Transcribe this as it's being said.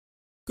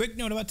Quick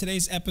note about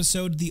today's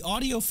episode. The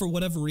audio, for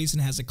whatever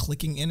reason, has a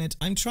clicking in it.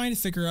 I'm trying to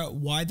figure out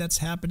why that's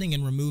happening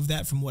and remove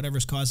that from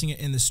whatever's causing it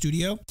in the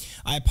studio.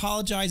 I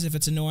apologize if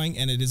it's annoying,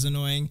 and it is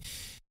annoying.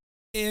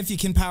 If you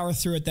can power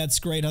through it, that's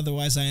great.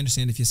 Otherwise, I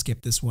understand if you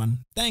skip this one.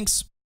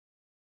 Thanks.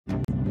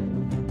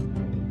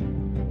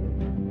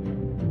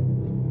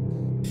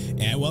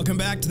 And welcome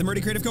back to the Murdy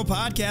Creative Co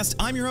podcast.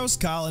 I'm your host,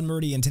 Colin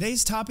Murdy, and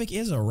today's topic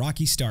is a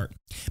rocky start.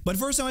 But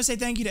first, I want to say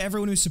thank you to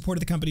everyone who's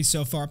supported the company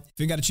so far. If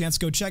you got a chance,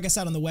 go check us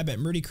out on the web at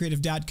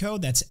murdycreative.co.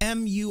 That's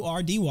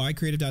M-U-R-D-Y,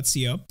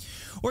 creative.co.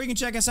 Or you can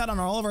check us out on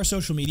all of our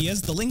social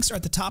medias. The links are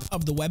at the top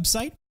of the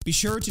website. Be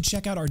sure to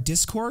check out our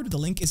Discord. The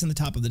link is in the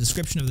top of the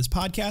description of this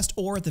podcast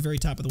or at the very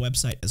top of the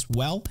website as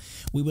well.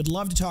 We would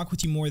love to talk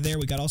with you more there.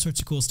 We got all sorts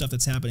of cool stuff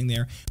that's happening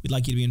there. We'd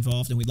like you to be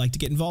involved, and we'd like to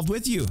get involved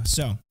with you.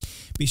 So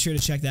be sure to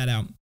check that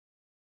out.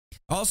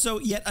 Also,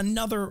 yet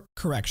another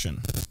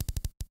correction.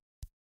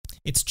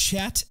 It's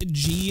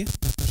ChatGPT.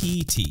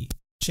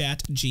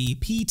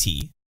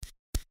 ChatGPT.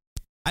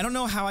 I don't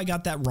know how I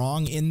got that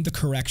wrong in the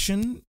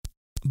correction,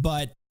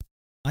 but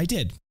I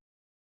did.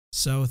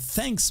 So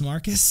thanks,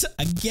 Marcus.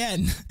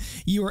 Again,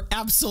 you were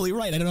absolutely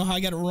right. I don't know how I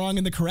got it wrong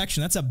in the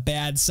correction. That's a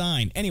bad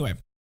sign. Anyway,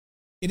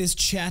 it is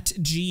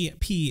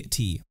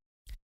ChatGPT.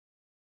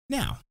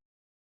 Now,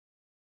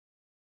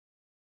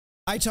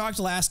 I talked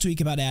last week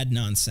about ad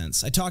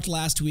nonsense. I talked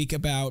last week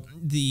about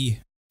the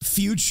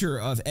future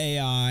of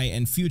AI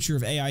and future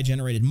of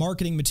AI-generated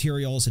marketing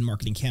materials and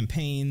marketing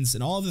campaigns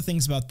and all of the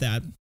things about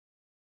that.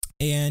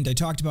 And I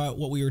talked about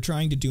what we were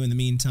trying to do in the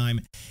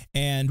meantime.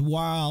 And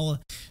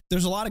while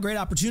there's a lot of great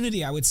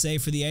opportunity, I would say,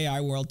 for the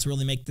AI world to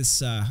really make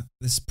this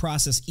this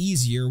process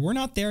easier, we're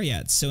not there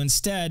yet. So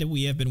instead,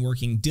 we have been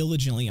working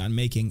diligently on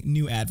making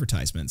new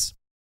advertisements.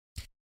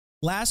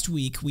 Last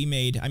week,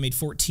 I made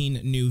 14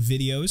 new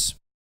videos.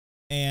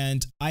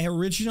 And I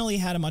originally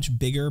had a much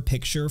bigger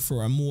picture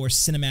for a more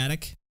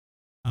cinematic,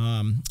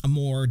 a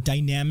more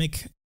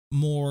dynamic,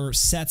 more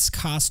sets,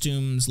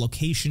 costumes,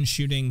 location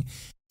shooting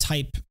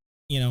type,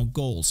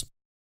 goals.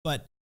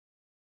 But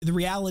the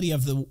reality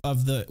of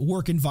the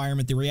work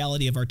environment, the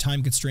reality of our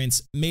time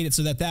constraints made it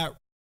so that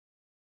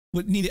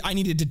I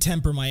needed to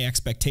temper my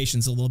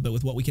expectations a little bit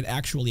with what we could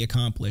actually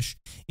accomplish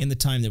in the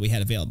time that we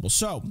had available.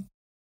 So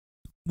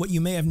what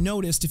you may have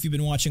noticed if you've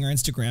been watching our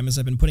Instagram is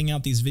I've been putting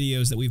out these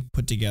videos that we've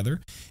put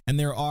together, and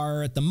there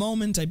are, at the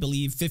moment, I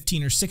believe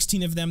 15 or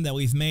 16 of them that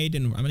we've made,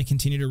 and I'm going to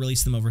continue to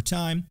release them over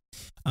time.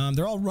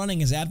 They're all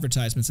running as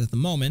advertisements at the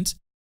moment,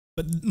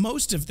 but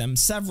most of them,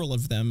 several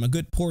of them, a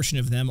good portion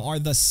of them are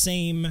the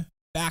same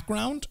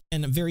background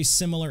and very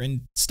similar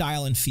in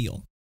style and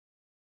feel.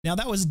 Now,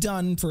 that was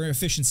done for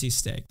efficiency's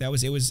sake.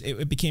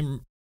 It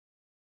became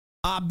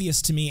obvious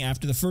to me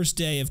after the first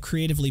day of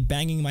creatively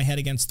banging my head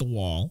against the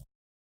wall,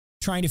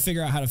 trying to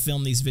figure out how to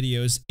film these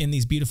videos in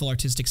these beautiful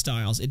artistic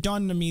styles. It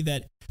dawned on me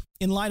that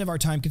in light of our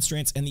time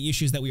constraints and the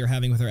issues that we are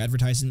having with our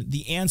advertising,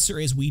 the answer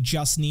is we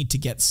just need to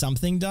get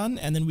something done,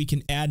 and then we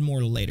can add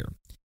more later.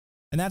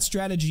 And that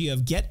strategy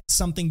of get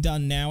something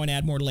done now and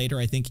add more later,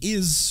 I think,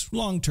 is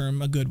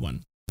long-term a good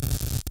one.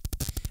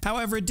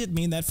 However, it did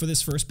mean that for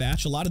this first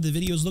batch, a lot of the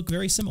videos look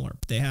very similar.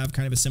 They have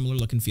kind of a similar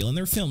look and feel, and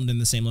they're filmed in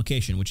the same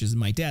location, which is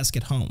my desk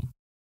at home.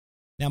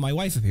 Now, my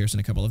wife appears in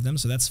a couple of them,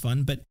 so that's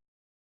fun, but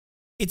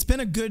it's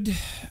been a good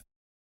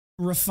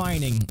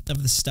refining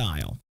of the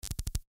style.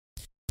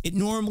 It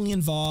normally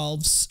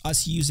involves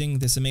us using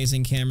this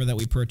amazing camera that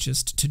we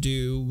purchased to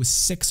do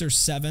 6 or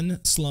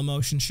 7 slow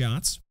motion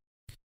shots,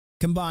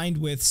 combined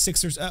with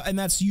 6 or and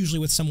that's usually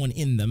with someone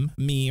in them,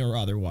 me or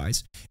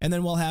otherwise. And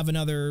then we'll have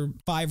another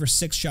 5 or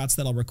 6 shots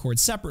that I'll record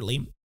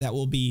separately that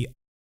will be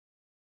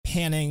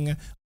panning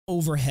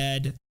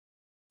overhead,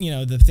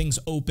 the things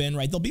open,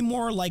 right? They'll be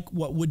more like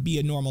what would be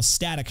a normal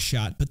static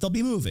shot, but they'll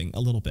be moving a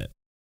little bit.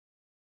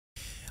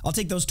 I'll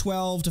take those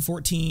 12 to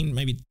 14,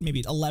 maybe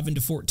 11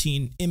 to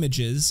 14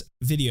 images,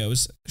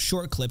 videos,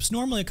 short clips,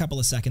 normally a couple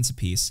of seconds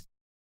apiece,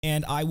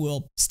 and I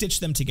will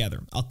stitch them together.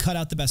 I'll cut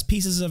out the best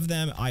pieces of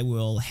them. I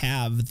will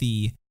have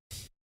the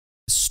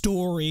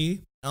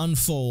story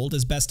unfold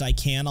as best I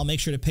can. I'll make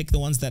sure to pick the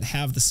ones that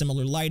have the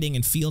similar lighting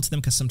and feel to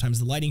them, because sometimes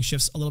the lighting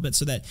shifts a little bit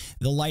so that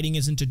the lighting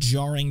isn't a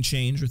jarring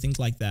change or things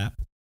like that.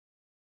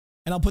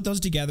 And I'll put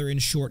those together in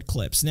short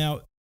clips.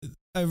 Now,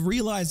 I've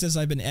realized as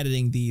I've been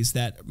editing these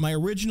that my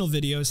original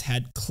videos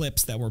had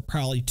clips that were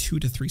probably 2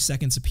 to 3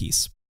 seconds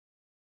apiece.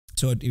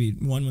 So it'd be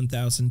 1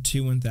 1000,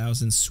 2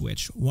 1000,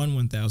 switch, 1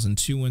 1000,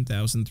 2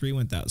 1000, 3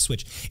 1000,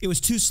 switch. It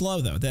was too slow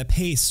though. That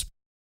pace,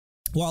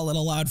 while it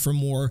allowed for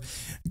more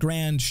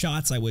grand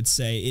shots, I would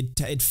say,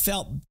 it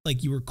felt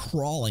like you were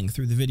crawling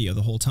through the video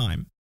the whole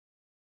time.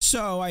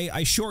 So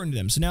I shortened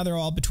them. So now they're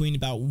all between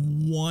about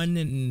 1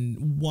 and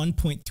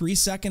 1.3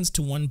 seconds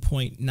to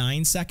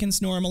 1.9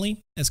 seconds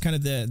normally. That's kind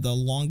of the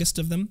longest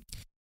of them.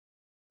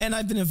 And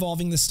I've been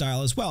evolving the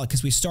style as well,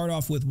 because we start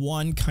off with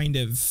one kind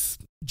of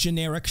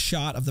generic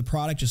shot of the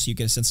product just so you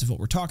get a sense of what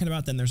we're talking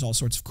about. Then there's all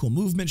sorts of cool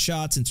movement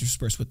shots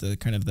interspersed with the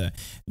kind of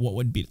what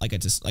would be, like I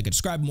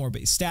described, more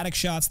but static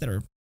shots that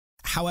are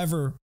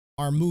however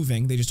are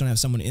moving. They just don't have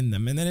someone in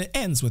them. And then it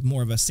ends with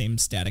more of a same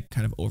static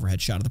kind of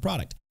overhead shot of the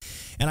product.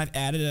 And I've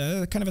added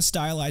a kind of a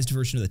stylized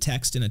version of the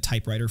text in a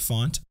typewriter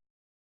font.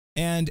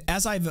 And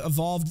as I've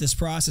evolved this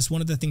process, one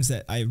of the things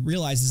that I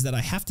realized is that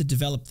I have to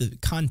develop the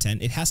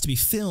content. It has to be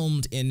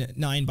filmed in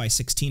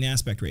 9:16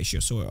 aspect ratio,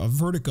 so a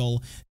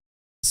vertical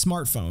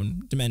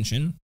smartphone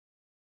dimension.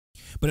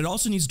 But it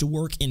also needs to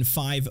work in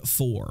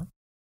 5:4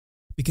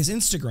 because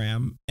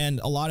Instagram and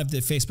a lot of the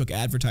Facebook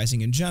advertising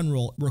in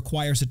general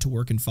requires it to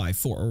work in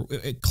 5:4, or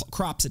it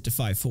crops it to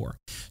 5:4.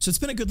 So it's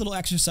been a good little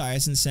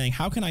exercise in saying,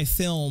 how can I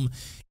film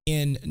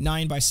in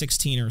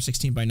 9:16 or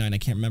 16:9? I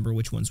can't remember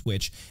which one's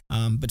which,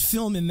 but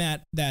film in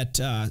that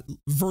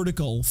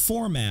vertical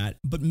format,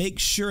 but make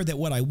sure that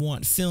what I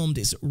want filmed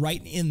is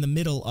right in the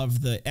middle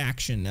of the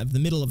action, of the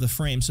middle of the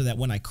frame, so that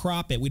when I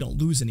crop it, we don't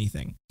lose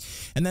anything.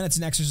 And then it's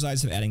an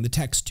exercise of adding the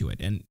text to it.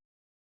 And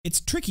it's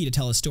tricky to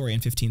tell a story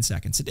in 15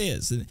 seconds. It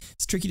is.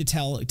 It's tricky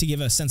to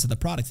give a sense of the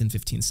product in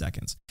 15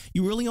 seconds.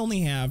 You really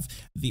only have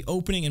the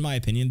opening, in my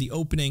opinion, the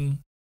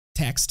opening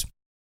text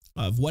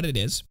of what it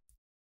is,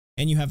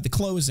 and you have the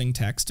closing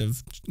text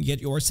of get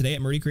yours today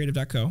at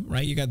murdycreative.co,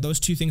 right? You got those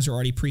two things are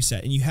already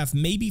preset, and you have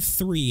maybe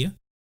 3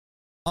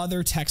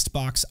 other text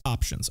box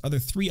options,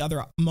 3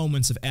 other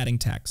moments of adding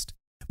text.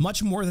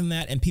 Much more than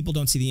that, and people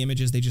don't see the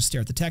images, they just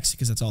stare at the text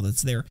because that's all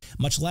that's there.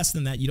 Much less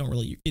than that, you don't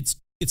really, it's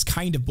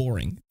kind of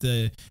boring.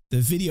 The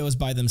videos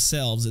by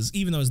themselves, is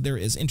even though they're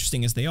as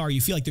interesting as they are,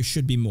 you feel like there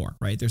should be more,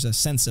 right? There's a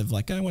sense of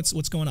like, oh,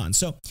 what's going on?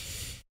 So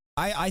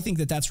I think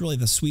that that's really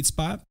the sweet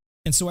spot.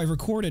 And so I've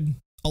recorded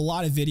a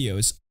lot of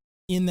videos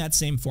in that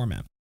same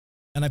format,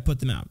 and I put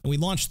them out, and we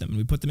launched them, and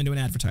we put them into an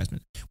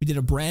advertisement. We did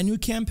a brand new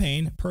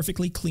campaign,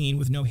 perfectly clean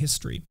with no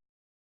history,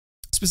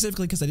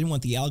 specifically because I didn't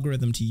want the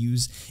algorithm to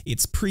use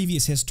its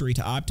previous history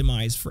to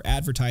optimize for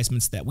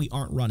advertisements that we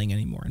aren't running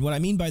anymore. And what I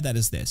mean by that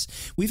is this.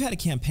 We've had a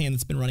campaign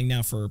that's been running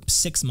now for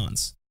 6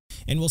 months,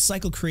 and we'll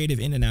cycle creative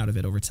in and out of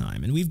it over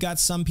time. And we've got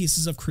some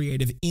pieces of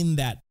creative in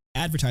that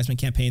advertisement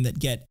campaign that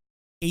get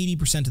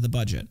 80% of the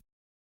budget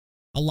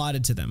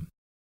allotted to them.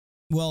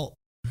 Well,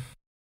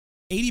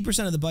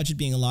 80% of the budget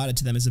being allotted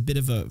to them is a bit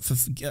of a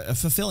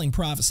self-fulfilling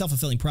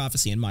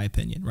prophecy, in my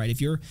opinion, right? If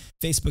you're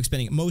Facebook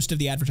spending most of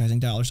the advertising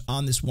dollars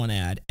on this one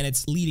ad, and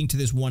it's leading to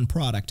this one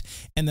product,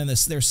 and then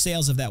there's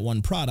sales of that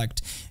one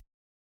product,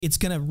 it's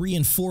going to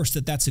reinforce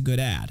that that's a good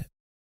ad.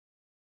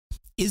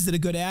 Is it a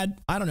good ad?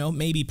 I don't know,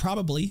 maybe,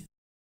 probably.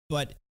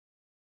 But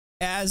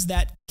as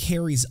that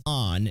carries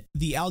on,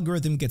 the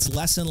algorithm gets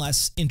less and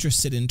less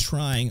interested in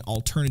trying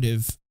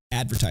alternative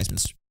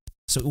advertisements.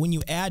 So when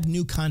you add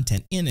new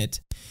content in it,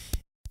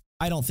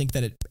 I don't think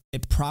that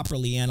it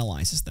properly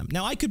analyzes them.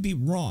 Now, I could be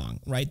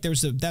wrong, right?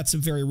 That's a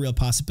very real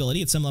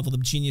possibility. At some level, the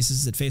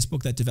geniuses at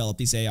Facebook that develop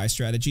these AI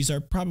strategies are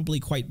probably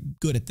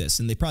quite good at this,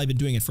 and they've probably been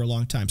doing it for a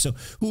long time. So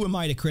who am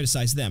I to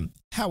criticize them?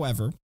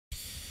 However,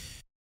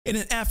 in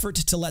an effort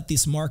to let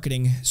this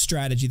marketing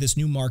strategy, this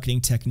new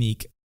marketing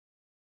technique,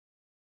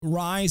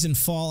 rise and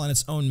fall on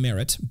its own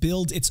merit,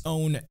 build its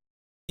own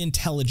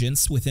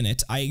intelligence within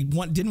it, I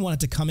didn't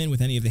want it to come in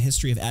with any of the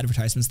history of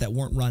advertisements that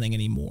weren't running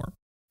anymore.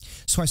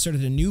 So I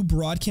started a new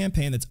broad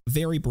campaign that's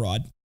very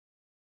broad,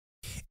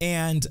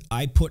 and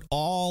I put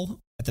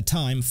at the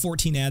time,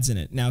 14 ads in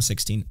it, now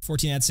 16,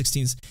 14 ad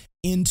 16s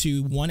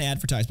into one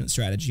advertisement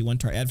strategy, one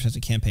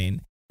advertisement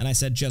campaign, and I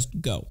said,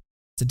 just go.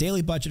 It's a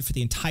daily budget for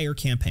the entire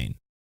campaign.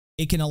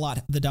 It can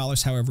allot the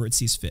dollars however it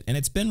sees fit, and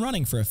it's been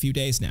running for a few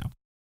days now.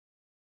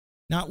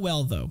 Not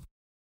well, though.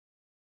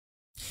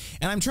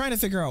 And I'm trying to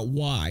figure out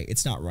why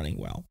it's not running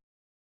well.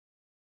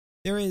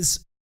 There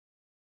is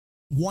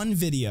one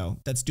video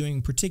that's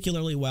doing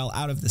particularly well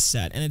out of the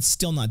set, and it's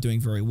still not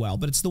doing very well,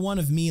 but it's the one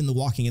of me in the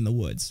walking in the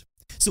woods.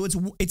 So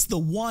it's the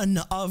one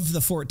of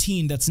the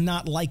 14 that's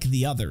not like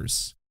the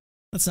others.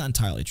 That's not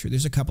entirely true.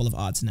 There's a couple of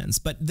odds and ends,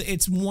 but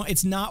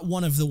it's not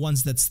one of the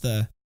ones that's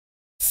the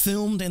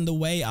filmed in the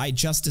way I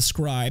just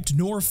described,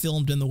 nor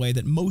filmed in the way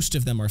that most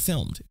of them are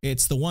filmed.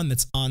 It's the one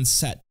that's on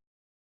set,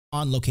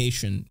 on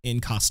location,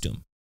 in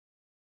costume.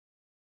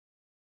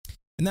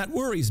 And that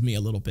worries me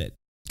a little bit.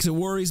 Because it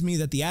worries me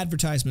that the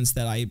advertisements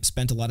that I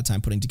spent a lot of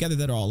time putting together,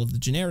 that are all of the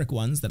generic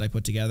ones that I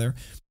put together,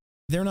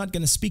 they're not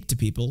going to speak to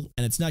people,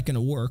 and it's not going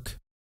to work.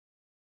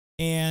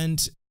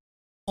 And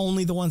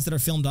only the ones that are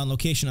filmed on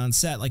location on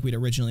set, like we'd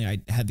originally I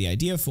had the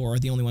idea for, are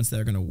the only ones that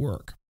are going to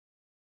work.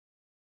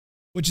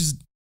 Which is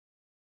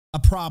a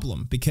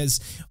problem, because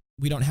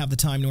we don't have the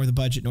time, nor the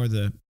budget, nor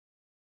the,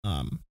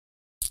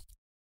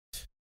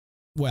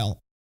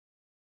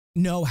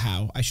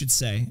 know-how, I should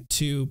say,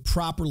 to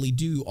properly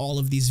do all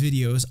of these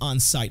videos on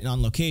site and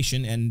on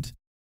location, and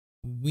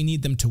we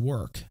need them to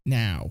work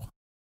now,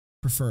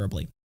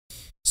 preferably.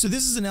 So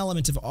this is an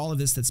element of all of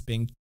this that's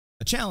being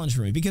a challenge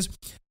for me, because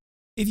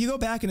if you go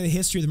back into the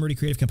history of the Murdy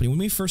Creative Company, when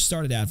we first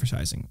started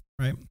advertising,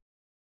 right,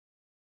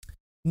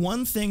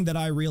 one thing that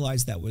I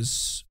realized that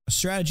was a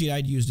strategy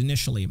I'd used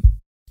initially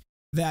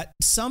that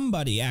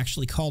somebody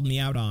actually called me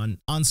out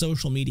on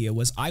social media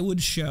was I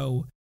would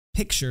show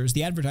pictures.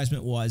 The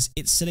advertisement was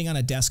it's sitting on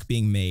a desk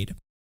being made.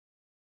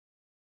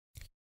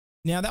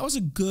 Now, that was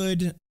a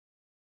good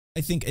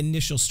I think,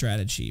 initial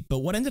strategy. But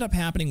what ended up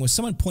happening was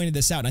someone pointed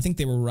this out, and I think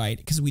they were right,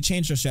 because we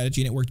changed our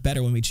strategy and it worked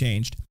better when we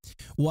changed,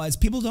 was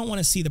people don't want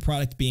to see the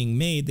product being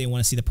made, they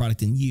want to see the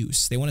product in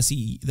use. They want to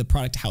see the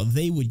product how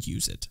they would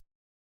use it,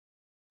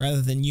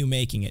 rather than you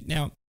making it.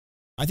 Now,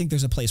 I think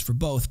there's a place for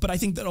both, but I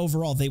think that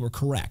overall they were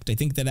correct. I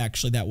think that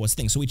actually that was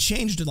the thing. So we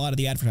changed a lot of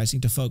the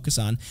advertising to focus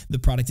on the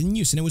product in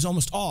use, and it was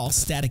almost all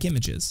static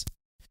images.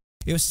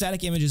 It was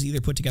static images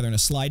either put together in a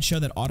slideshow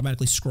that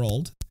automatically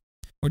scrolled,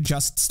 or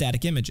just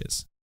static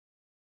images.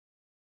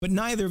 But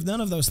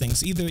none of those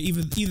things, either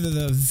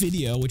the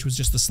video, which was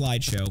just the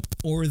slideshow,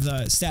 or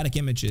the static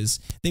images,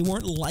 they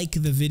weren't like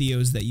the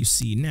videos that you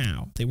see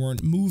now. They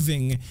weren't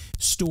moving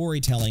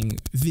storytelling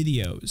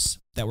videos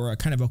that were a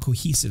kind of a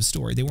cohesive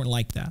story. They weren't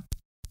like that.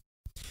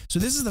 So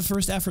this is the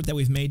first effort that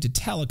we've made to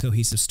tell a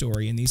cohesive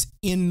story in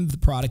the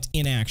product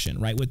in action,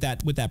 right? With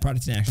that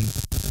product in action.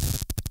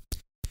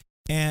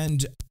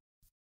 And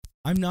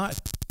I'm not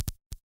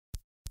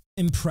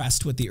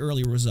impressed with the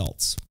early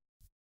results.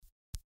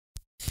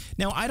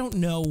 Now, I don't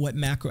know what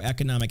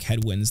macroeconomic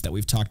headwinds that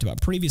we've talked about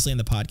previously in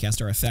the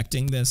podcast are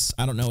affecting this.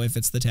 I don't know if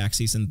it's the tax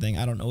season thing.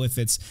 I don't know if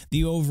it's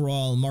the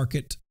overall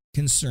market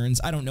concerns.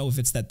 I don't know if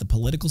it's that the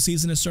political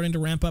season is starting to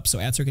ramp up, so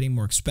ads are getting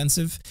more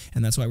expensive,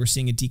 and that's why we're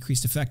seeing a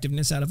decreased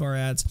effectiveness out of our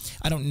ads.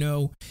 I don't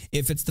know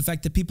if it's the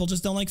fact that people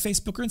just don't like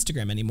Facebook or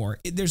Instagram anymore.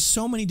 There's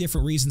so many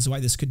different reasons why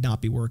this could not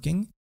be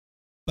working,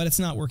 but it's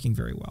not working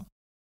very well.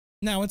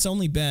 Now, it's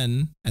only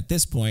been, at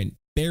this point,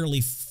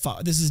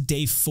 this is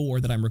day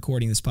 4 that I'm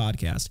recording this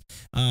podcast,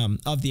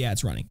 of the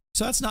ads running.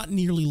 So that's not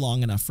nearly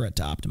long enough for it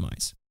to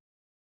optimize.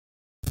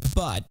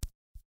 But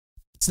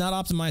it's not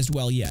optimized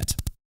well yet.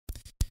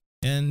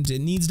 And it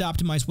needs to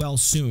optimize well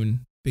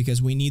soon,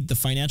 because we need the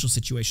financial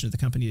situation of the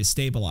company to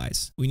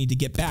stabilize. We need to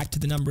get back to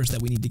the numbers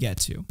that we need to get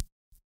to.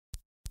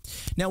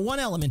 Now, one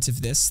element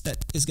of this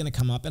that is going to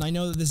come up, and I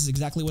know that this is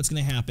exactly what's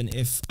going to happen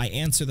if I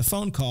answer the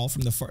phone call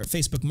from the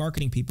Facebook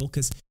marketing people,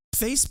 because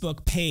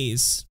Facebook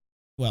pays,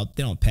 well,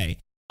 they don't pay.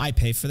 I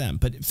pay for them.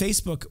 But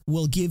Facebook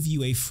will give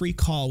you a free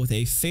call with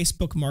a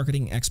Facebook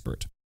marketing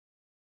expert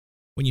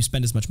when you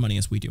spend as much money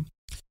as we do.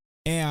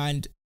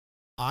 And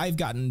I've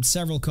gotten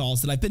several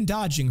calls that I've been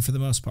dodging for the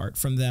most part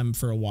from them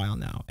for a while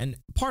now. And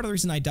part of the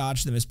reason I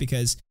dodge them is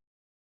because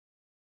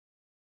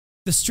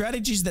the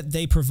strategies that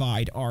they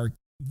provide are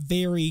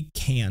very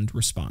canned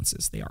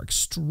responses. They are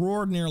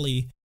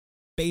extraordinarily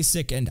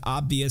basic and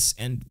obvious,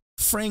 and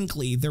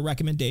frankly, their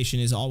recommendation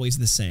is always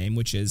the same,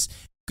 which is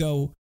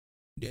don't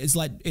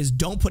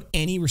put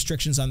any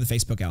restrictions on the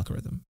Facebook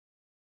algorithm.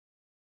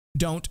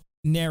 Don't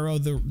narrow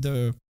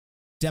the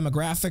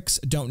demographics,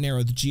 don't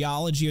narrow the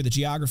geology or the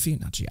geography,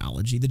 not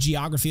geology, the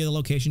geography of the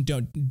location.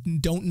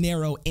 Don't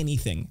narrow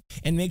anything,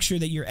 and make sure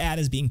that your ad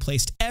is being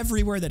placed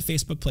everywhere that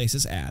Facebook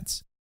places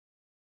ads.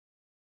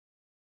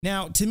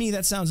 Now, to me,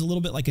 that sounds a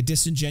little bit like a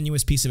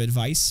disingenuous piece of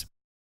advice,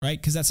 right?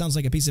 Because that sounds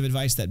like a piece of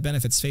advice that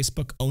benefits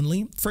Facebook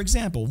only. For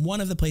example,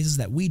 one of the places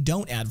that we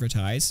don't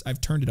advertise,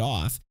 I've turned it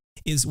off,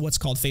 is what's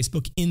called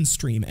Facebook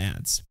in-stream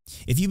ads.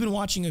 If you've been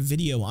watching a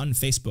video on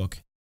Facebook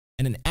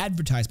and an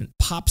advertisement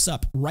pops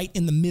up right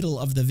in the middle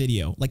of the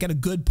video, like at a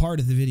good part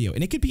of the video,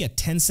 and it could be a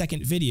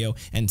 10-second video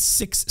and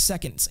 6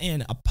 seconds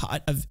in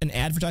an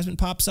advertisement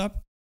pops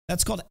up,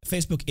 that's called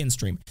Facebook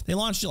in-stream. They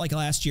launched it like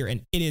last year,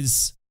 and it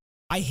is,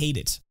 I hate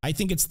it. I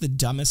think it's the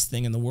dumbest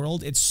thing in the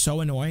world. It's so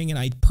annoying, and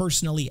I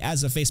personally,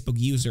 as a Facebook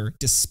user,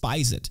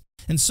 despise it.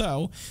 And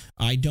so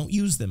I don't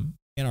use them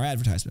in our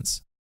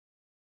advertisements.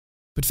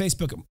 But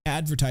Facebook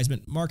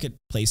advertisement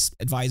marketplace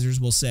advisors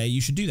will say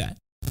you should do that,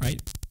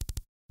 right?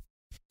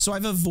 So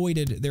I've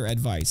avoided their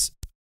advice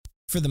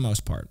for the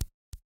most part.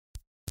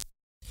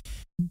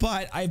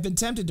 But I've been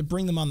tempted to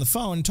bring them on the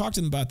phone and talk to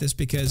them about this,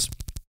 because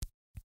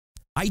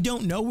I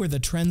don't know where the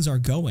trends are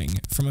going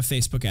from a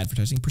Facebook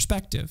advertising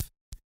perspective.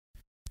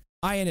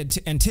 I had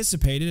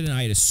anticipated and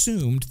I had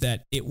assumed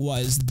that it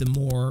was the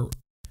more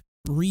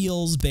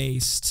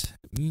Reels-based,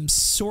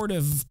 sort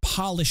of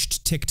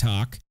polished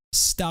TikTok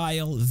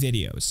style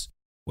videos,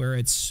 where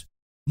it's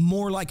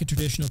more like a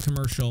traditional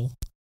commercial,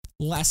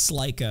 less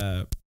like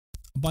a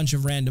bunch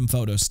of random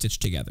photos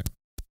stitched together.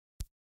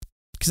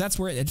 Because that's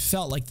where it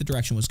felt like the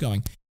direction was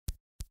going.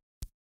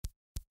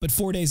 But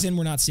 4 days in,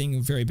 we're not seeing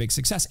a very big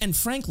success. And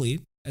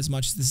frankly, as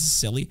much as this is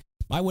silly,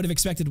 I would have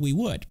expected we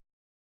would.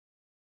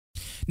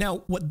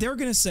 Now, what they're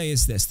going to say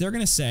is this. They're going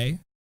to say,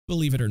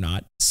 believe it or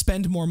not,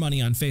 spend more money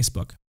on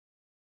Facebook.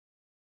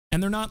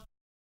 And they're not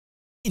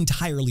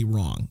entirely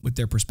wrong with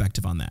their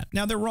perspective on that.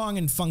 Now, they're wrong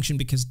in function,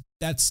 because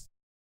it's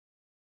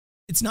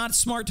not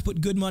smart to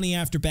put good money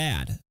after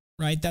bad,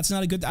 right? That's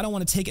not a good, I don't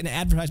want to take an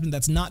advertisement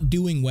that's not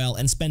doing well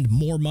and spend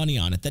more money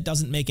on it. That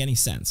doesn't make any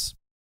sense.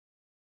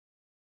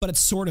 But it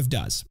sort of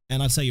does,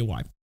 and I'll tell you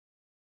why.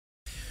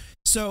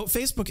 So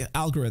Facebook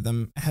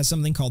algorithm has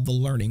something called the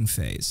learning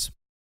phase.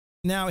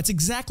 Now, it's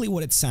exactly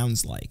what it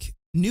sounds like.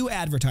 New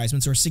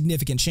advertisements or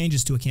significant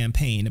changes to a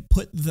campaign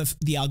put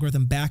the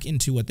algorithm back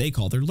into what they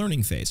call their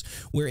learning phase,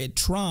 where it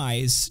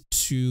tries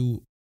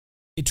to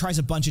it tries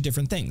a bunch of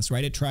different things,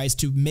 right? It tries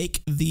to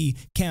make the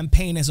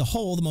campaign as a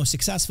whole the most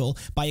successful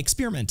by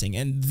experimenting.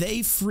 And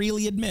they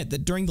freely admit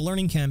that during the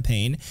learning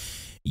campaign,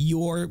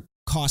 your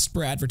cost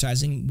per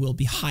advertising will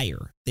be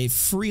higher. They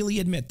freely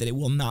admit that it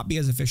will not be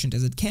as efficient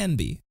as it can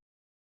be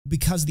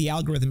because the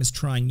algorithm is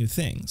trying new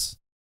things.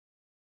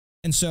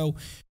 And so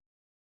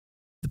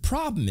the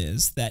problem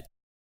is that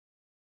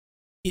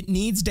it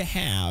needs to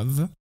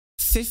have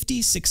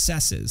 50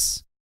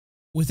 successes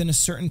within a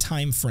certain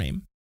time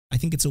frame. I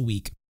think it's a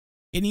week.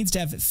 It needs to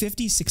have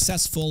 50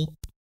 successful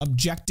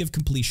objective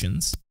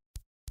completions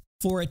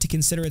for it to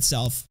consider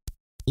itself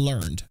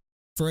learned,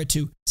 for it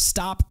to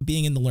stop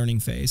being in the learning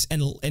phase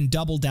and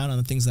double down on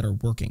the things that are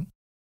working.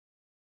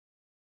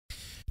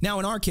 Now,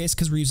 in our case,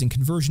 because we're using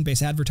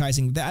conversion-based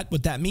advertising,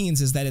 what that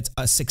means is that it's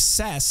a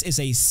success is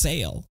a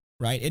sale,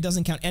 right? It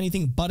doesn't count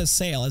anything but a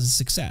sale as a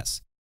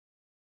success.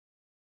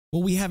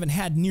 Well, we haven't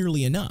had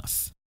nearly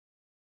enough.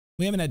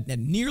 We haven't had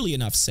nearly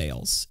enough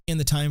sales in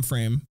the time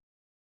frame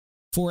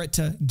for it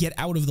to get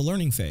out of the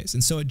learning phase.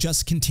 And so it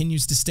just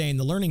continues to stay in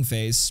the learning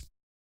phase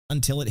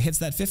until it hits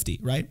that 50,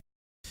 right?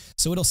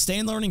 So it'll stay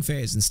in the learning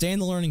phase and stay in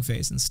the learning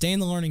phase and stay in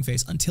the learning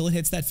phase until it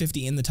hits that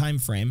 50 in the time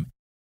frame,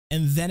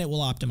 and then it will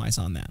optimize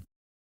on that.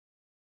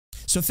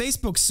 So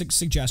Facebook's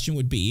suggestion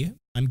would be,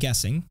 I'm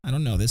guessing, I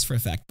don't know this for a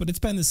fact, but it's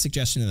been this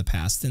suggestion in the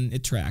past and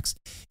it tracks,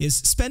 is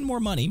spend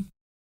more money,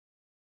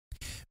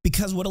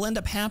 because what'll end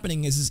up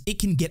happening is it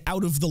can get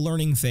out of the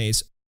learning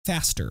phase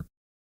faster.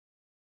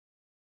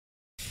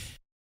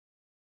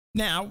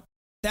 Now,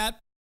 that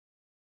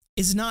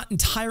is not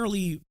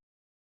entirely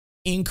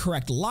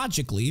incorrect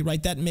logically,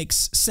 right? That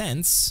makes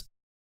sense,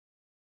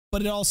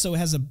 but it also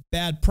has a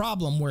bad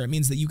problem where it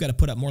means that you've got to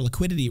put up more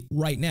liquidity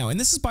right now. And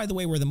this is, by the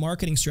way, where the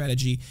marketing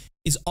strategy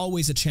is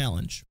always a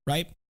challenge,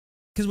 right?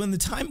 Because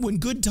when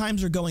good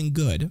times are going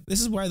good, this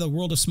is why the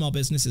world of small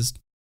business is,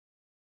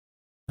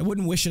 I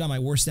wouldn't wish it on my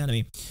worst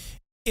enemy.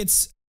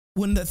 It's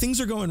when the things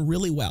are going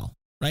really well,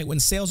 right? When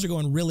sales are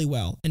going really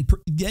well, and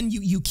then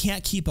you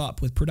can't keep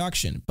up with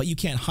production, but you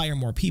can't hire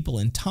more people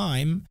in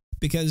time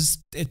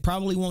because it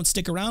probably won't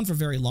stick around for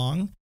very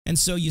long. And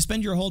so you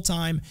spend your whole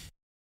time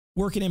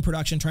working in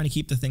production trying to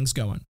keep the things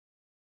going.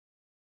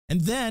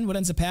 And then what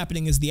ends up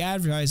happening is the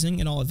advertising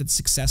and all of its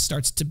success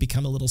starts to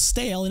become a little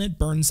stale and it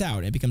burns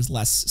out. It becomes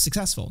less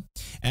successful.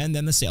 And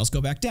then the sales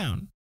go back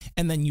down.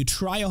 And then you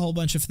try a whole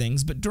bunch of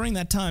things, but during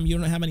that time, you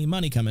don't have any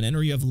money coming in,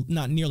 or you have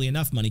not nearly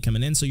enough money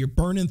coming in. So you're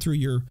burning through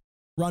your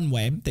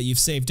runway that you've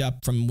saved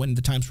up from when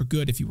the times were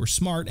good if you were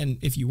smart. And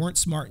if you weren't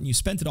smart and you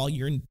spent it all,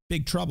 you're in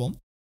big trouble.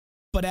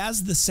 But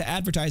as the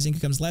advertising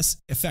becomes less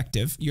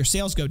effective, your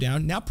sales go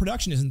down. Now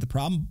production isn't the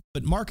problem,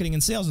 but marketing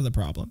and sales are the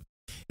problem.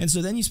 And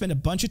so then you spend a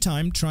bunch of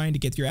time trying to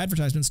get your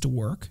advertisements to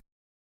work,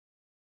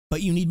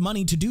 but you need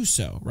money to do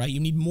so, right? You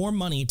need more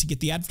money to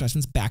get the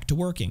advertisements back to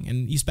working.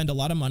 And you spend a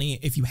lot of money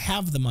if you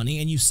have the money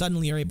and you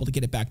suddenly are able to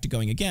get it back to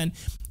going again.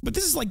 But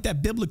this is like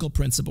that biblical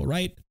principle,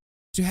 right?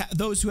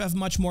 Those who have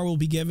much more will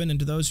be given, and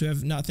to those who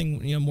have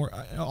nothing, more,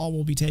 all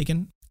will be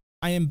taken.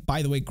 I am,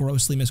 by the way,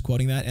 grossly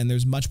misquoting that, and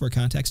there's much more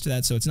context to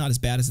that, so it's not as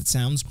bad as it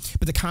sounds.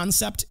 But the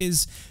concept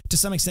is, to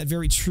some extent,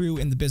 very true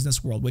in the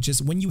business world, which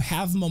is when you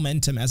have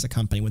momentum as a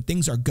company, when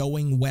things are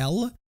going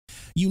well,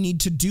 you need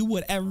to do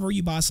whatever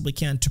you possibly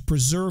can to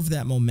preserve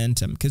that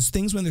momentum. Because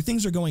when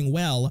things are going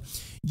well,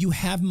 you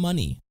have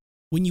money.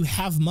 When you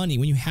have money,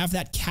 when you have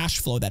that cash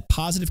flow, that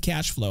positive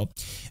cash flow,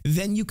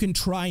 then you can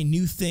try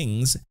new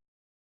things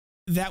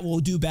that will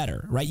do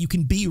better, right? You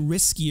can be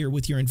riskier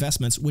with your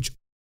investments, which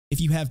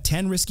if you have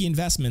 10 risky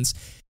investments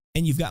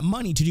and you've got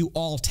money to do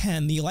all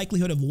 10, the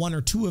likelihood of 1 or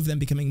 2 of them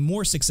becoming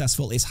more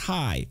successful is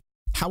high.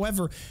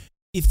 However,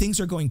 if things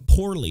are going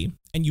poorly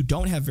and you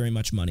don't have very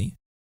much money,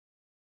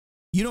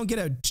 you don't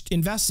get to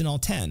invest in all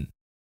 10.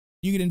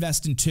 You can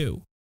invest in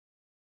 2.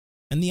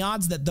 And the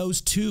odds that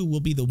those 2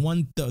 will be the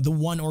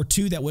 1 or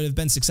 2 that would have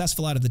been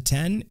successful out of the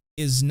 10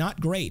 is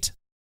not great.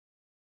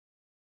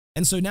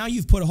 And so now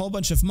you've put a whole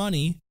bunch of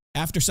money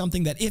after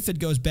something that, if it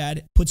goes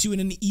bad, puts you in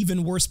an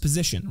even worse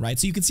position, right?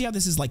 So you can see how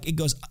this is like, it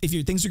goes, if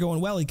your things are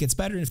going well, it gets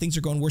better, and if things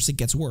are going worse, it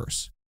gets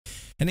worse.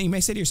 And then you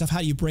may say to yourself, how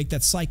do you break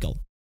that cycle?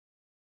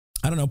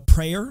 I don't know,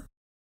 prayer?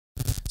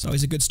 It's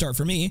always a good start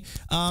for me.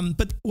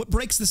 But what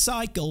breaks the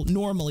cycle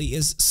normally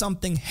is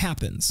something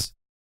happens.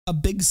 A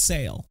big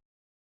sale,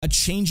 a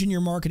change in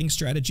your marketing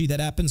strategy that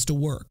happens to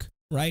work,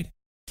 right?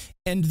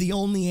 And the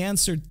only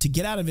answer to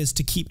get out of it is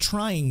to keep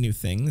trying new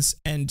things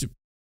and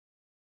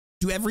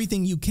do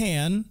everything you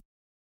can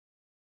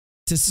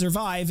to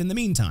survive in the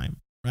meantime,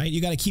 right?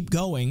 You got to keep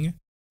going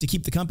to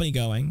keep the company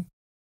going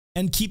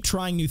and keep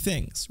trying new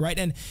things, right?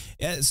 And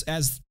as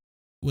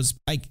was,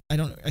 I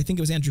think it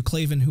was Andrew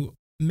Klavan who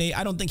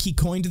I don't think he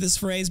coined this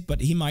phrase,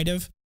 but he might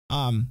have.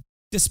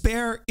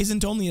 Despair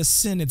isn't only a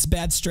sin, it's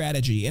bad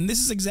strategy. And this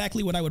is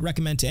exactly what I would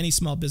recommend to any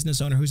small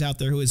business owner who's out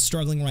there who is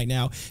struggling right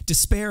now.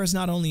 Despair is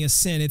not only a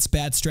sin, it's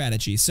bad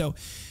strategy. So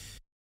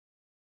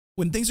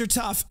when things are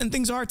tough, and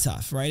things are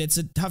tough, right? It's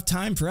a tough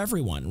time for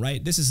everyone,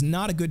 right? This is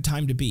not a good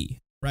time to be,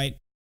 right?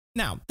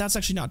 Now, that's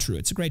actually not true.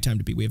 It's a great time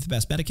to be. We have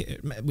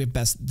the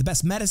best the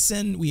best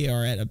medicine. We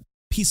are at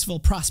peaceful,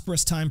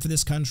 prosperous time for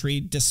this country,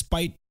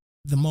 despite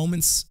the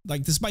moments,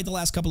 like despite the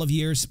last couple of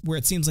years where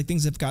it seems like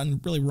things have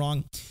gotten really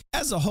wrong.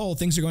 As a whole,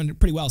 things are going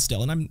pretty well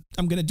still, and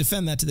I'm going to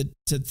defend that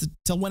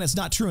till when it's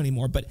not true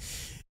anymore. But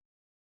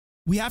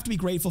we have to be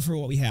grateful for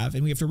what we have,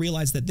 and we have to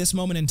realize that this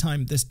moment in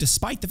time,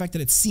 despite the fact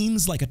that it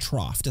seems like a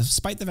trough,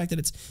 despite the fact that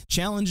it's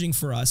challenging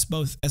for us,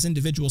 both as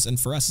individuals and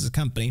for us as a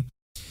company,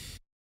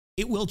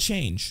 it will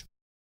change.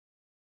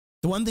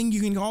 The one thing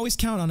you can always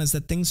count on is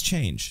that things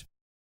change.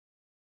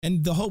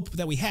 And the hope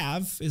that we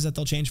have is that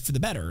they'll change for the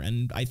better,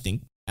 and I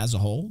think, as a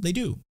whole, they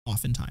do,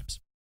 oftentimes.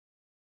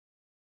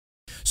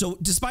 So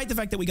despite the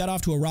fact that we got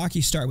off to a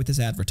rocky start with this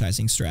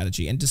advertising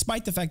strategy, and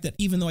despite the fact that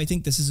even though I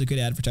think this is a good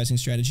advertising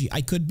strategy,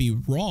 I could be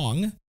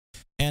wrong,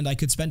 and I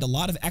could spend a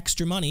lot of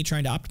extra money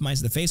trying to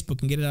optimize the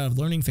Facebook and get it out of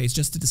learning phase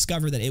just to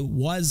discover that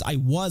I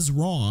was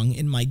wrong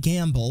in my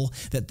gamble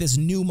that this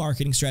new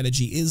marketing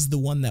strategy is the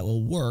one that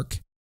will work.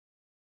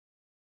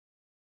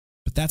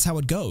 But that's how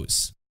it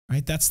goes,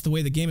 right? That's the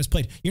way the game is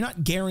played. You're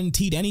not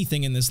guaranteed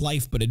anything in this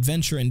life but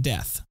adventure and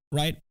death,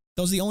 right?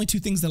 Those are the only two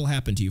things that'll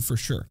happen to you for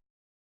sure.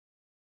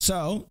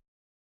 So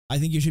I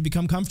think you should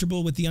become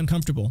comfortable with the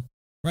uncomfortable,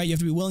 right? You have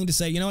to be willing to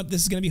say, you know what,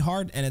 this is going to be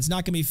hard and it's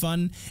not going to be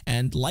fun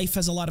and life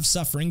has a lot of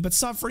suffering, but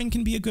suffering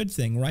can be a good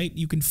thing, right?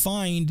 You can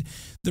find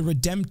the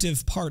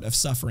redemptive part of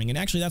suffering. And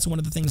actually, that's one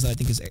of the things that I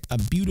think is a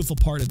beautiful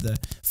part of the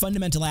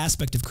fundamental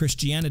aspect of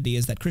Christianity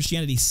is that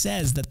Christianity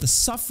says that the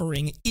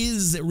suffering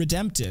is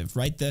redemptive,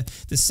 right? The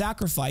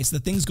sacrifice, the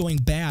things going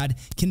bad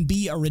can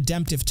be a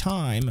redemptive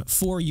time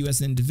for you as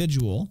an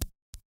individual.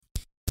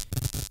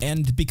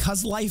 And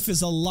because life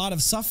is a lot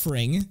of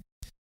suffering,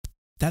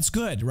 that's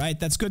good, right?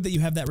 That's good that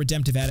you have that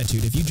redemptive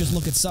attitude. If you just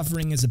look at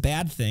suffering as a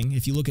bad thing,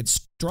 if you look at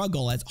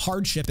struggle, as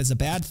hardship as a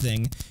bad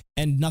thing,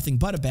 and nothing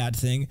but a bad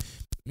thing,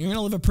 you're going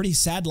to live a pretty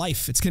sad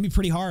life. It's going to be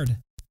pretty hard.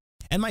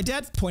 And my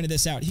dad pointed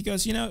this out. He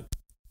goes, you know,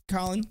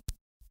 Colin,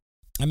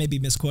 I may be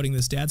misquoting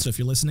this, Dad, so if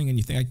you're listening and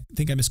you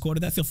think I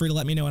misquoted that, feel free to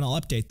let me know and I'll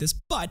update this.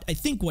 But I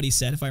think what he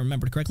said, if I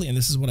remembered correctly, and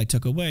this is what I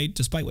took away,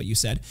 despite what you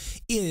said,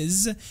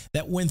 is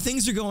that when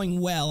things are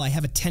going well, I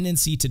have a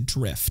tendency to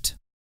drift.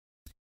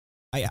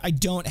 I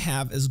don't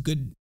have as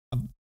good,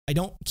 I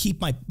don't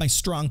keep my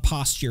strong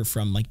posture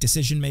from like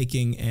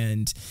decision-making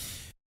and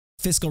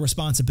fiscal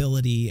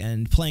responsibility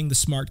and playing the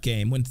smart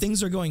game. When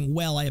things are going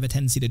well, I have a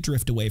tendency to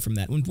drift away from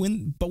that.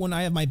 But when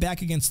I have my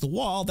back against the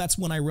wall, that's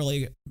when I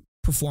really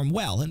perform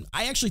well. And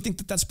I actually think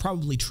that that's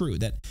probably true,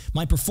 that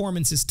my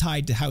performance is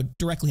tied to how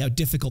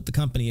difficult the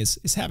company is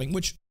having,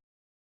 which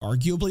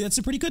arguably that's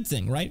a pretty good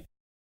thing, right?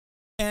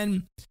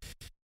 And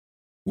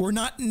we're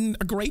not in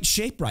a great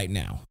shape right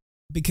now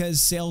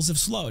because sales have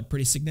slowed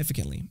pretty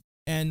significantly.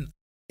 And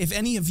if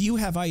any of you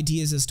have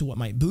ideas as to what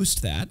might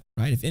boost that,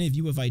 right? If any of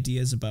you have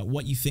ideas about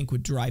what you think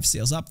would drive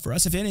sales up for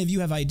us, if any of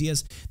you have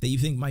ideas that you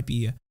think might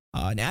be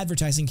an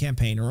advertising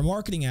campaign or a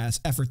marketing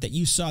effort that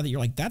you saw that you're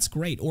like, that's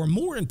great. Or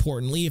more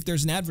importantly, if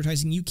there's an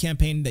advertising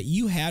campaign that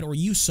you had or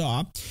you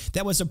saw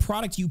that was a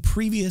product you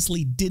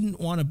previously didn't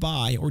want to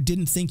buy or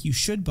didn't think you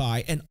should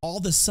buy, and all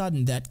of a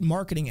sudden that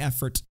marketing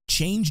effort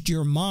changed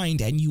your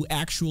mind and you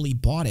actually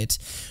bought it,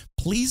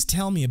 please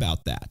tell me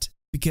about that.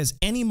 Because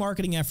any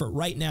marketing effort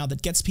right now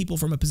that gets people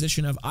from a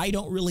position of, I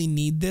don't really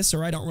need this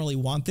or I don't really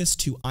want this,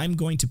 to I'm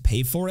going to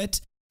pay for it,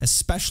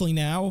 especially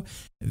now,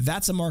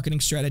 that's a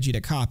marketing strategy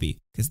to copy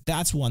because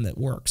that's one that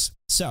works.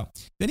 So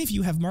then if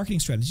you have marketing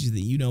strategies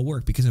that you know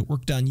work because it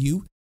worked on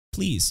you,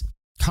 please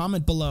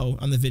comment below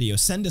on the video.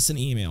 Send us an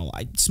email.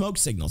 Smoke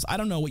signals. I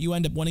don't know what you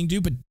end up wanting to do,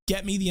 but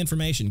get me the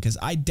information because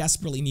I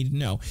desperately need to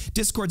know.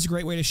 Discord's a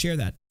great way to share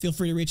that. Feel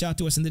free to reach out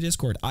to us in the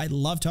Discord. I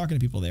love talking to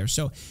people there.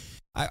 So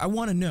I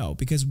want to know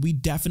because we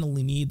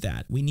definitely need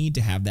that. We need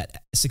to have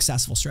that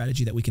successful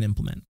strategy that we can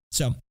implement.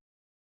 So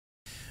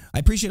I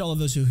appreciate all of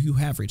those who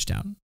have reached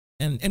out.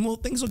 And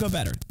things will go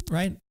better,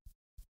 right?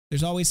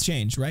 There's always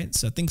change, right?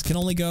 So things can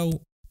only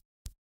go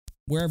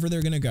wherever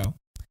they're going to go.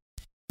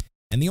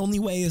 And the only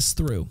way is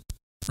through,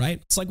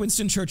 right? It's like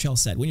Winston Churchill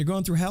said, when you're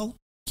going through hell,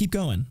 keep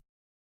going.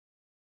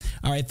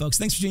 All right, folks,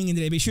 thanks for tuning in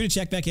today. Be sure to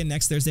check back in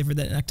next Thursday for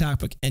the next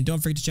topic. And don't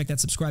forget to check that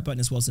subscribe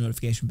button as well as the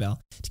notification bell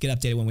to get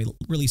updated when we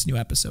release new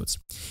episodes.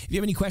 If you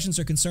have any questions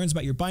or concerns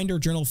about your binder,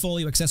 journal,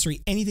 folio,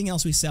 accessory, anything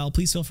else we sell,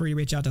 please feel free to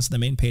reach out to us on the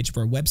main page of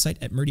our website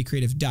at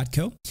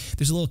murdycreative.co.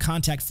 There's a little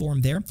contact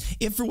form there.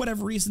 If for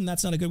whatever reason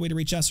that's not a good way to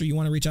reach us or you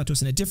want to reach out to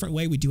us in a different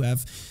way, we do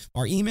have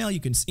our email. You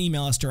can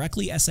email us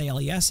directly,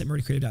 sales at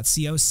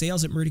murdycreative.co,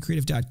 sales at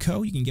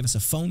murdycreative.co. You can give us a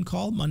phone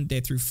call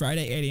Monday through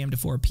Friday, 8 a.m. to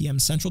 4 p.m.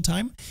 Central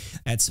Time.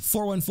 That's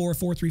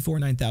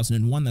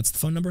 414-434-9001. That's the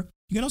phone number.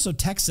 You can also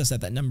text us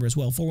at that number as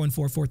well,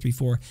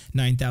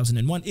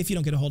 414-434-9001. If you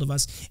don't get a hold of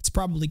us, it's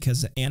probably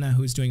because Anna,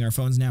 who's doing our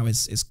phones now,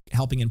 is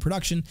helping in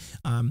production.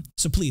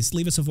 So please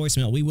leave us a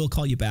voicemail. We will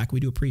call you back. We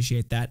do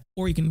appreciate that.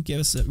 Or you can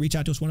reach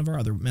out to us one of our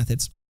other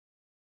methods.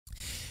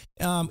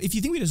 If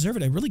you think we deserve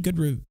it, a really good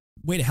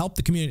way to help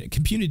the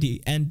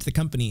community and the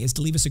company is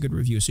to leave us a good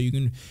review. So you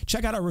can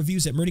check out our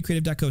reviews at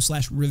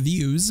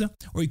murdycreative.co/reviews,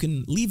 or you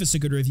can leave us a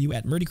good review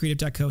at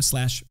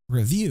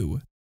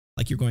murdycreative.co/review.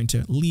 like you're going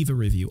to leave a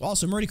review.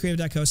 Also,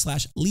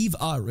 murdycreative.co/leave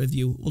a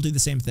review will do the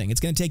same thing. It's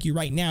going to take you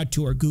right now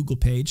to our Google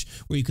page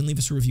where you can leave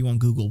us a review on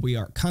Google. We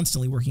are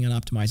constantly working on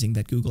optimizing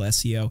that Google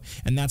SEO,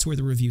 and that's where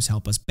the reviews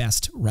help us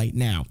best right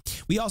now.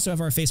 We also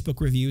have our Facebook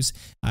reviews.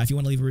 If you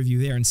want to leave a review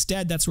there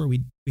instead, that's where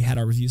we had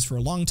our reviews for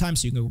a long time,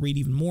 so you can go read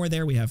even more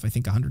there. We have, I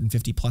think,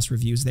 150 plus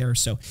reviews there,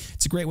 so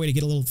it's a great way to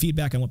get a little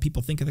feedback on what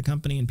people think of the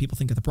company and people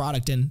think of the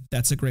product, and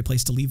that's a great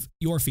place to leave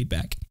your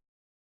feedback.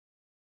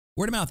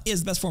 Word of mouth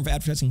is the best form of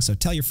advertising, so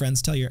tell your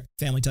friends, tell your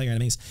family, tell your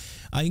enemies.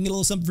 You can get a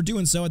little something for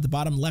doing so. At the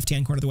bottom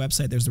left-hand corner of the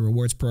website, there's the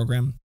rewards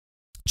program.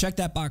 Check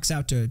that box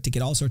out to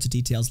get all sorts of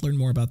details, learn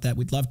more about that.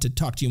 We'd love to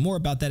talk to you more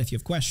about that if you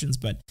have questions,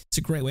 but it's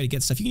a great way to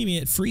get stuff. You can even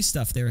get free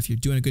stuff there if you're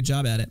doing a good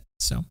job at it.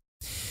 So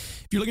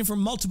if you're looking for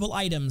multiple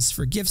items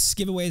for gifts,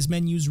 giveaways,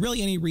 menus,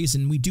 really any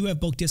reason, we do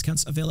have bulk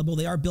discounts available.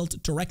 They are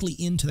built directly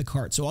into the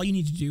cart. So all you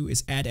need to do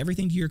is add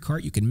everything to your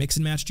cart. You can mix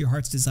and match to your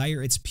heart's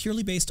desire. It's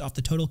purely based off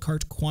the total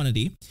cart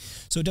quantity.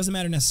 So it doesn't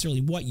matter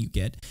necessarily what you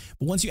get.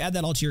 But once you add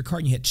that all to your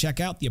cart and you hit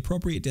checkout, the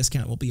appropriate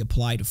discount will be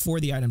applied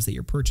for the items that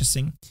you're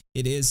purchasing.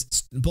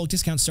 Bulk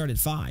discounts start at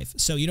 5.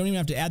 So you don't even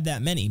have to add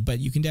that many, but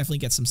you can definitely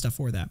get some stuff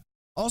for that.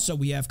 Also,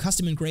 we have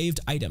custom engraved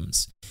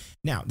items.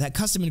 Now, that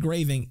custom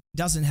engraving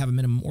doesn't have a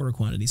minimum order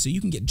quantity, so you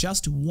can get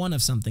just one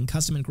of something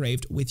custom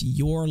engraved with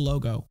your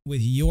logo, with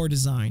your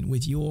design,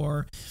 with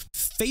your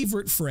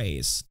favorite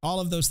phrase. All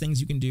of those things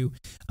you can do.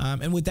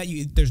 And with that,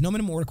 there's no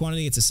minimum order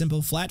quantity. It's a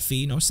simple flat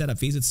fee, no setup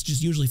fees. It's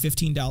just usually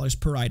 $15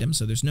 per item,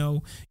 so there's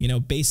no,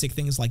 basic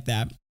things like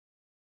that.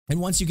 And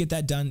once you get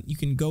that done, you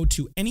can go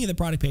to any of the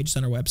product pages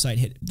on our website,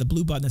 hit the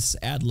blue button that says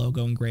Add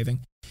Logo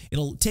Engraving.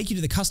 It'll take you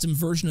to the custom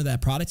version of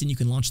that product, and you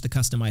can launch the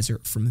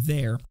customizer from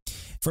there.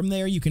 From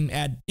there, you can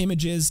add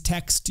images,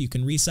 text, you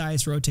can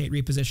resize, rotate,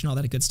 reposition, all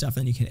that good stuff,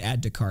 and then you can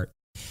add to cart.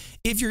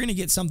 If you're going to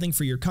get something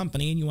for your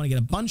company and you want to get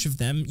a bunch of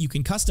them, you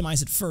can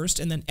customize it first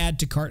and then add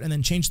to cart and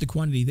then change the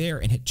quantity there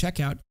and hit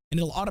checkout, and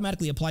it'll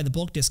automatically apply the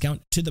bulk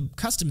discount to the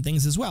custom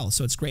things as well.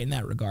 So it's great in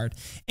that regard.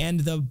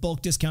 And the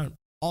bulk discount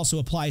also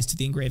applies to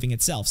the engraving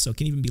itself, so it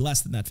can even be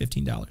less than that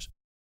 $15.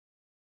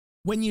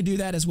 When you do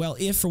that as well,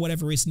 if for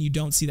whatever reason you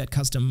don't see that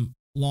custom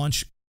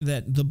launch,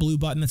 the blue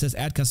button that says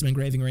Add Custom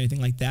Engraving or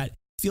anything like that,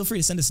 feel free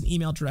to send us an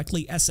email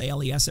directly,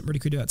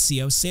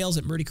 sales@murdycreative.co,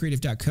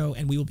 sales@murdycreative.co,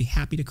 and we will be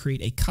happy to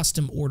create a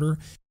custom order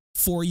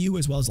for you,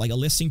 as well as like a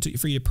listing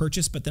for you to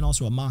purchase, but then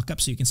also a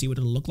mock-up so you can see what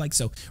it'll look like.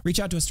 So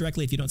reach out to us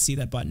directly if you don't see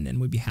that button, and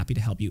we'd be happy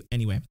to help you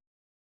anyway.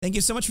 Thank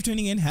you so much for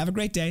tuning in. Have a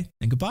great day,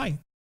 and goodbye.